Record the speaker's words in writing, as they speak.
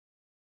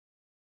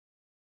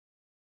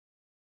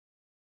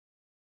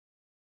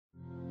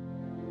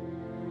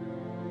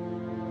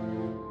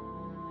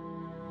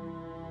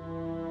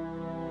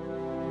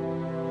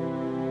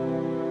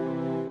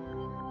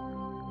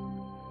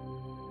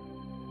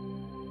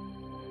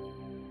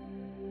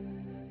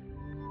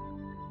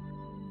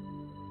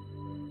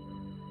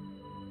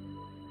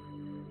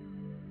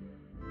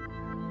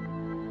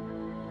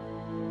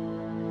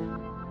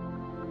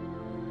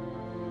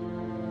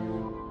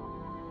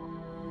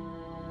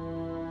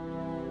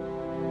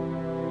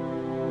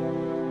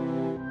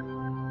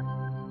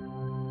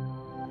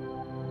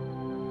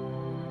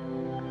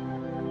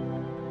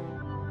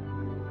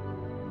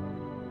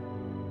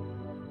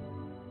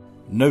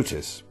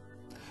Notice.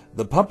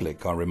 The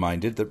public are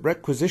reminded that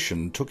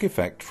requisition took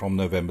effect from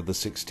November the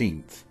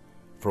 16th,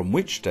 from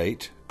which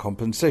date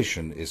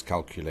compensation is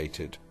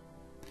calculated.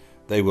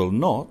 They will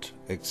not,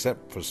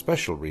 except for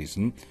special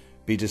reason,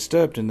 be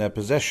disturbed in their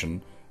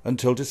possession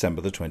until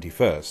December the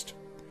 21st.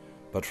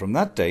 But from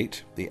that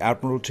date, the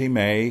Admiralty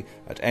may,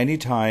 at any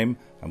time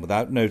and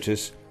without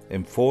notice,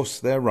 enforce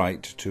their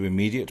right to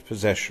immediate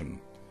possession.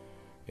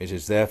 It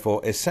is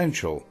therefore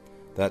essential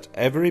that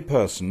every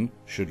person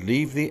should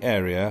leave the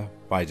area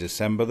by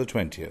December the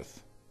 20th.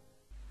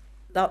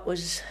 That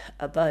was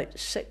about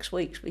 6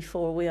 weeks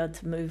before we had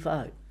to move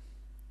out.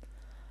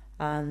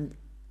 And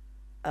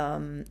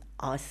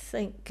I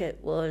think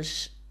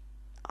the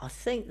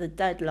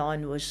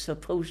deadline was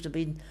supposed to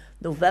be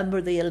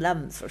November the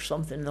 11th or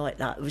something like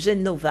that. It was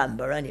in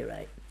November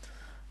anyway.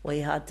 We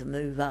had to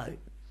move out.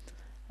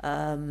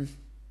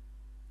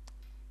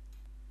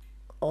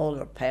 All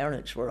our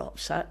parents were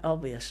upset,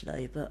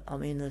 obviously, but I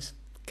mean, as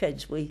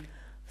kids, we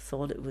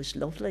thought it was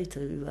lovely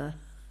to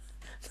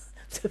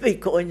be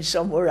going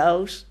somewhere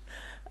else.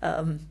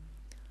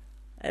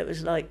 It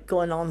was like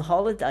going on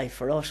holiday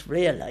for us,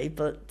 really,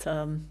 but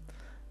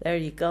there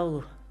you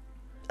go.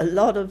 A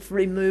lot of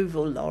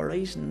removal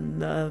lorries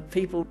and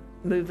people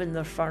moving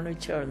their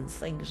furniture and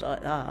things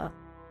like that.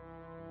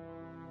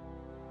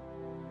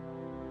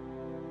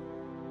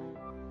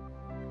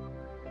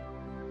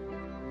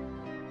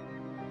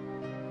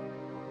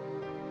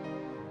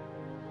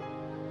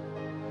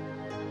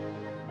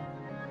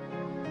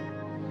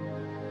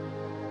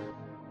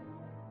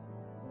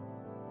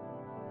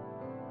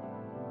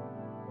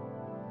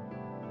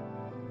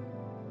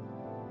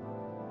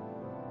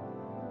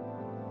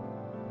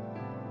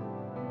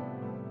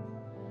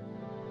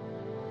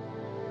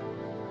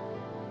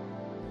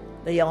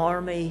 The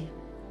army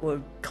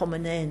were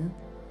coming in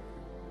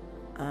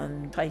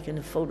and taking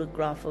a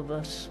photograph of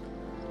us.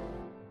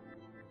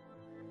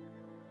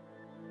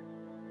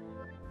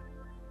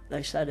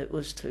 They said it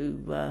was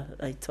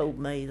they told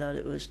me that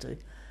it was to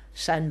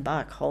send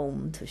back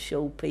home to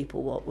show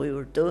people what we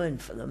were doing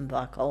for them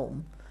back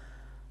home.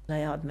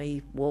 They had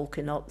me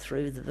walking up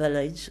through the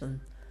village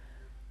and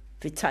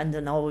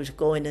pretending I was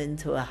going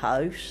into a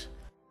house.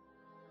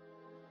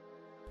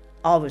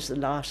 I was the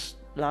last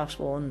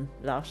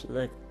of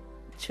the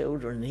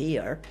children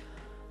here,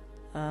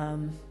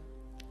 and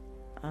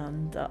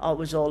I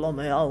was all on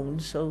my own,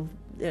 so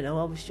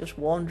I was just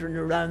wandering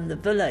around the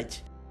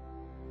village.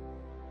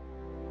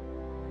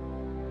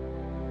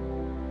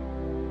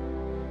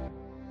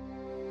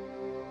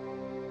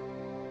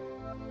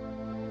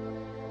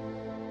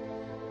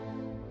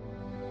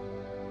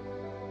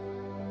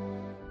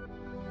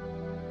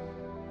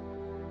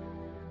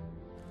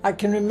 I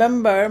can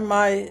remember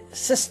my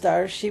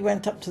sister, she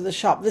went up to the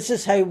shop. This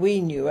is how we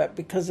knew it,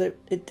 because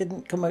it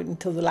didn't come out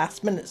until the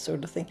last minute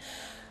sort of thing.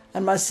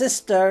 And my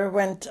sister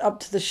went up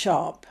to the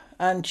shop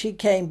and she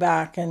came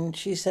back and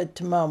she said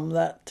to Mum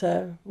that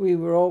we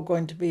were all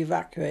going to be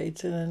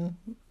evacuated. And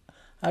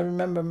I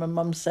remember my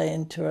mum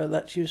saying to her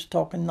that she was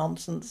talking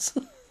nonsense.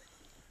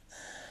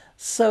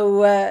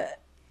 So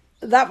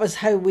that was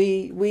how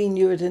we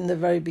knew it in the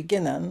very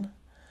beginning.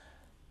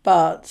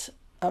 But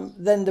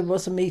then there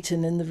was a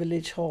meeting in the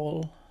village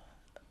hall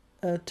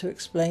to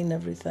explain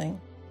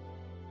everything.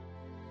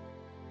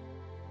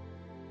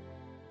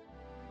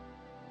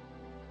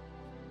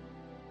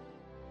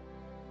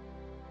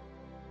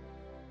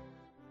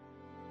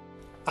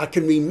 I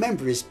can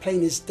remember as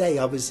plain as day,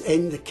 I was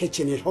in the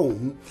kitchen at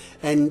home,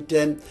 and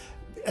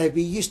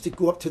we used to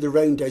go up to the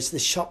roundhouse, the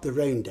shop, the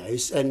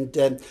roundhouse, and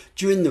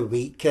during the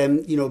week,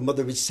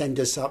 Mother would send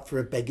us up for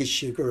a bag of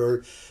sugar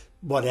or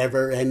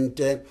whatever,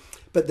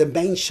 but the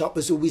main shop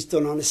was always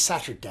done on a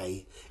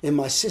Saturday. And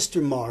my sister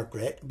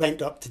Margaret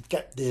went up to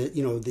get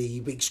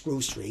the week's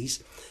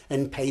groceries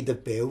and pay the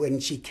bill.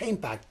 And she came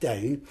back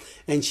down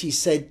and she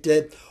said,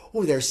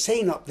 they're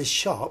saying up the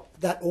shop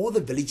that all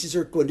the villages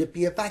are going to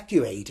be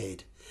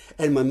evacuated.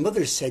 And my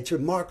mother said to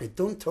her, Margaret,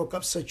 don't talk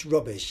up such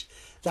rubbish.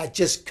 That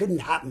just couldn't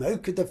happen. How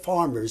could the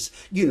farmers,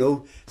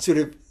 sort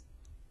of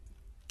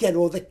get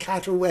all the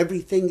cattle,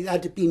 everything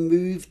had to be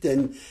moved?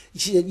 And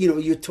she said,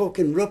 you're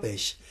talking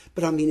rubbish.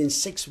 But I mean, in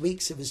 6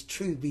 weeks, it was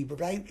true. We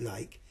were out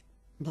like.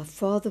 My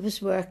father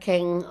was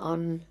working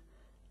on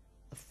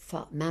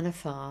a manor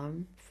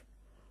farm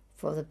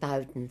for the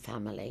Bowden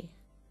family.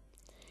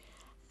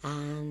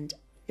 And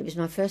it was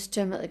my first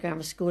term at the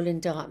grammar school in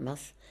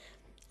Dartmouth,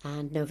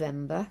 and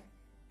November.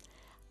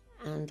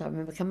 And I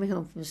remember coming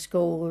home from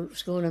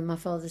school and my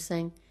father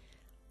saying,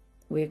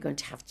 we're going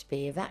to have to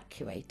be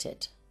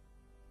evacuated.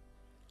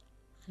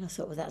 And I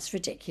thought, well, that's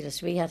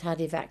ridiculous. We had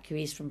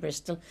evacuees from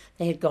Bristol.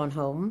 They had gone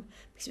home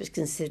because it was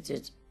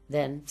considered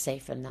then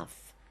safe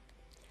enough.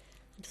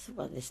 And I thought,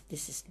 well,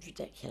 this isn't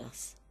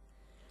ridiculous.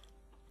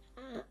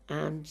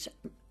 And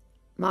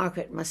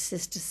Margaret, my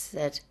sister,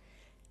 said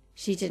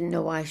she didn't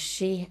know why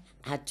she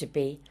had to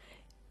be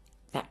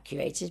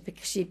evacuated,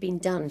 because she'd been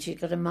done.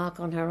 She'd got a mark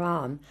on her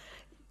arm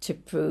to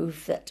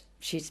prove that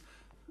she'd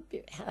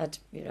had,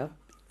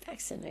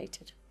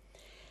 vaccinated.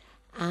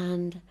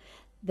 And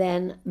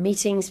Then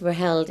meetings were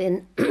held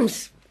in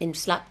in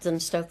Slapton,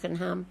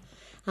 Stokenham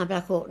and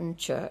Blackhorton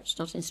Church,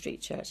 not in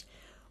Street Church,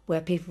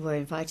 where people were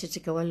invited to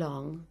go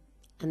along,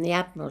 and the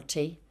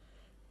Admiralty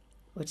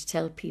would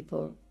tell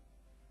people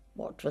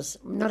what was,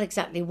 not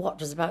exactly what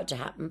was about to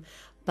happen,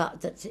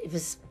 but that it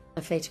was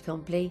a fait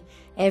accompli.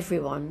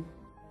 Everyone,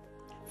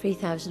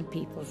 3,000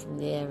 people from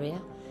the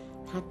area,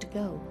 had to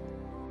go.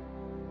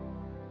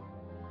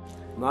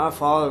 My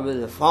father was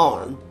a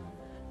farm.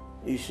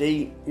 You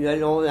see, you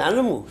had all the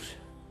animals.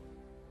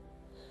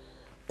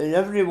 And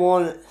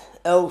everyone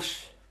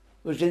else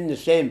was in the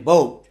same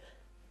boat.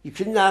 You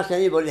couldn't ask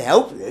anybody to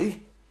help you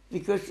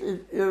because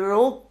you were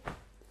all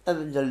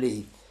having to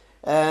leave.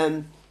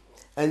 And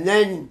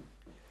then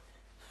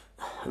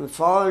my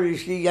father, you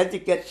see, had to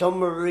get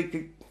somewhere where he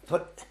could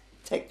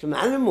take some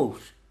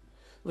animals,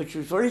 which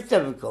was very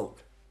difficult.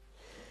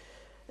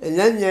 And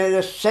then they had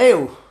a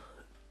sale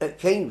at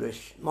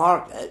Kinglish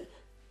Market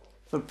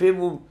for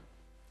people,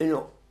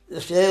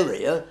 this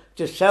area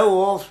to sell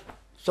off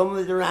some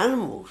of their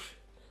animals.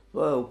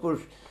 Well, of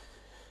course,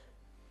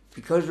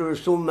 because there were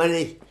so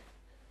many,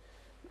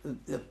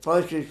 the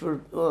prices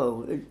were,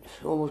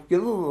 almost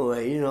give them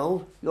away,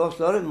 lost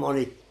a lot of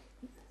money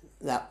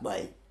that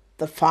way.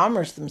 The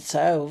farmers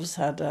themselves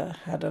had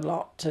a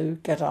lot to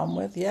get on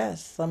with,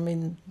 yes. I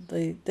mean,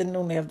 they didn't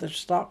only have their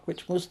stock,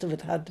 which most of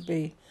it had to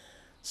be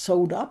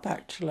sold up,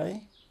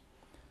 actually.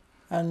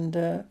 And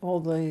all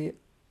the,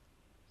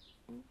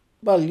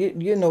 well,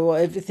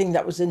 everything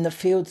that was in the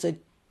fields,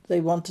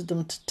 they wanted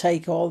them to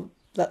take all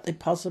that they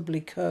possibly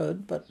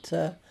could, but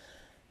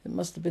it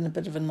must have been a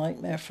bit of a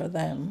nightmare for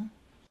them.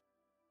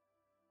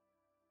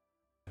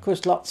 Of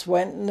course, lots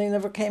went and they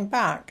never came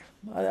back.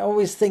 I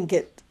always think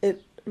it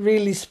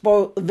really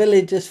spoilt the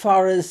village as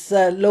far as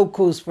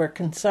locals were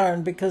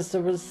concerned, because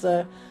there was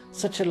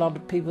such a lot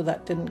of people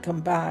that didn't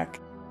come back.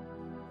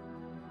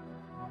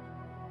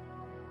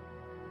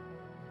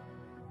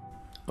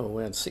 Oh,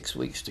 we had 6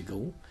 weeks to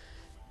go.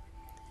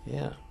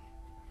 Yeah.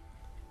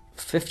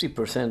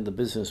 50% of the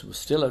business was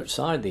still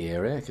outside the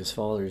area, because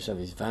Father used to have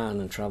his van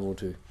and travel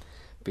to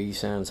B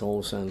Sands,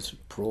 Hall Sands,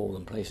 Prole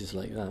and places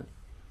like that.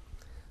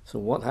 So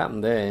what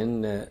happened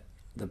then,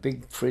 the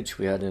big fridge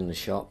we had in the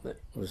shop that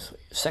was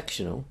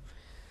sectional,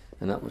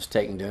 and that was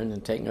taken down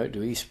and taken out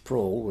to East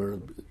Prole, where a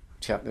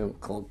chap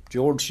called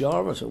George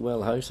Jarvis at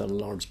Well House had a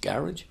large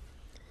garage.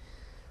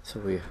 So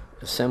we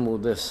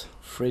assembled this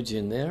fridge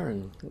in there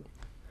and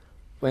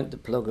went to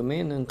plug them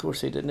in, and of course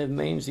they didn't have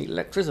mains to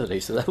electricity,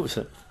 so that was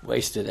a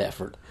wasted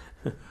effort.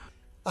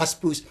 I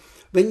suppose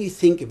when you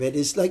think of it,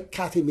 it's like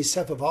Kathy and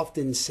myself have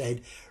often said,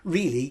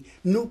 really,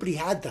 nobody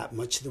had that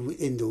much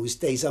in those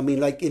days. I mean,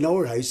 like in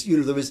our house,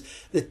 there was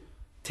the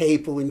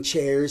table and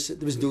chairs,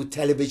 there was no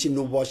television,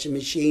 no washing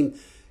machine,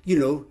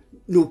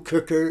 no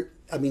cooker.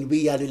 I mean,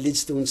 we had a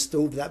Lidstone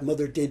stove that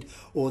Mother did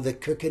all the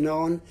cooking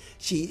on.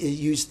 She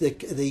used the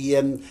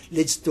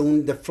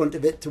Lidstone, the front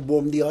of it, to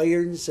warm the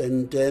irons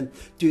and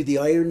do the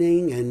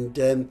ironing,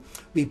 and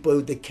we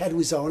boiled the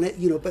kettles on it,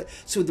 But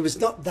so there was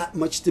not that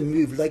much to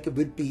move like it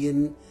would be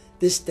in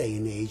this day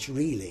and age,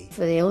 really.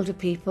 For the older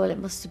people, it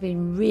must have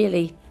been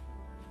really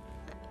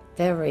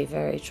very,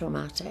 very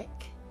traumatic.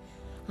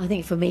 I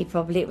think for me,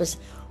 probably it was,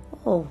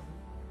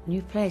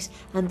 new place.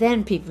 And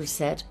then people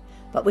said,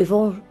 but we've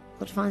all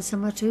got to find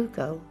somewhere to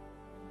go.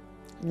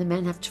 And the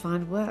men have to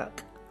find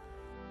work.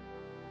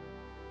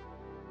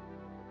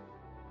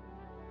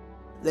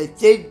 They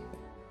did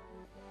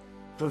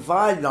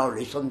provide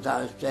lorries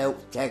sometimes to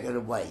help take it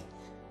away.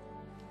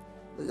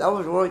 But that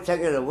was all right,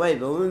 taking it away,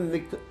 but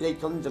when they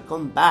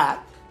come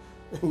back,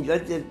 you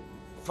had to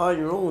find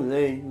your own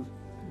thing.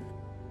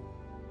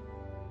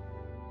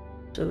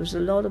 There was a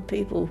lot of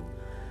people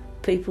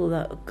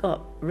that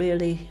got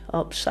really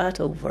upset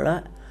over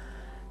it.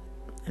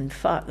 In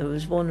fact, there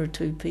was one or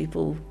two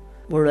people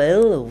were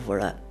ill over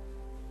it.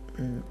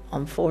 And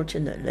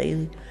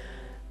unfortunately,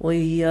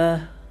 we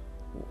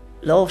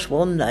lost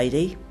one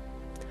lady,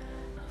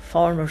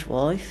 farmer's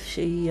wife.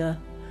 She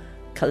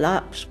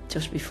collapsed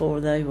just before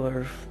they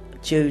were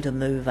due to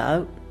move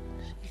out.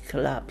 She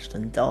collapsed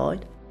and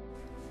died.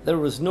 There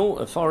was no,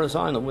 as far as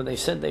I know, where they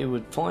said they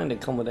would find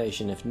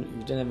accommodation if you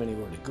didn't have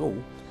anywhere to go.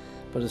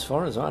 But as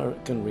far as I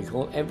can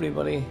recall,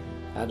 everybody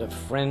had a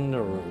friend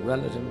or a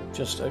relative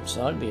just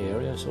outside the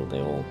area, so they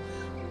all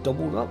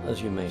doubled up,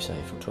 as you may say,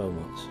 for 12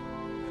 months.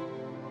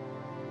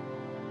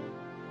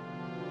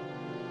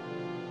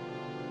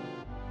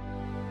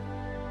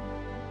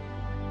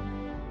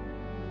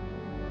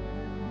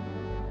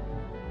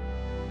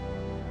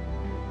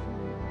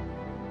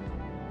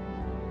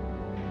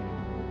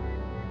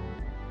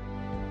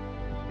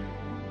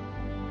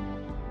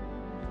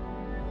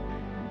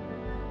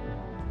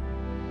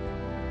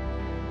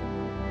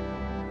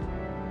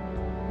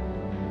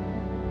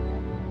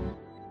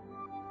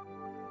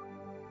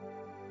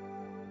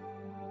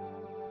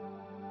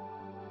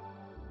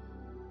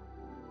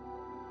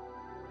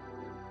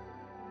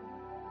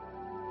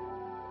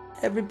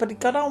 Everybody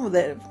got on with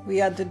it. We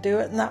had to do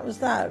it, and that was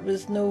that. There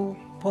was no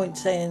point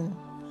saying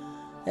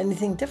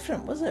anything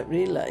different, was it,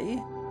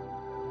 really?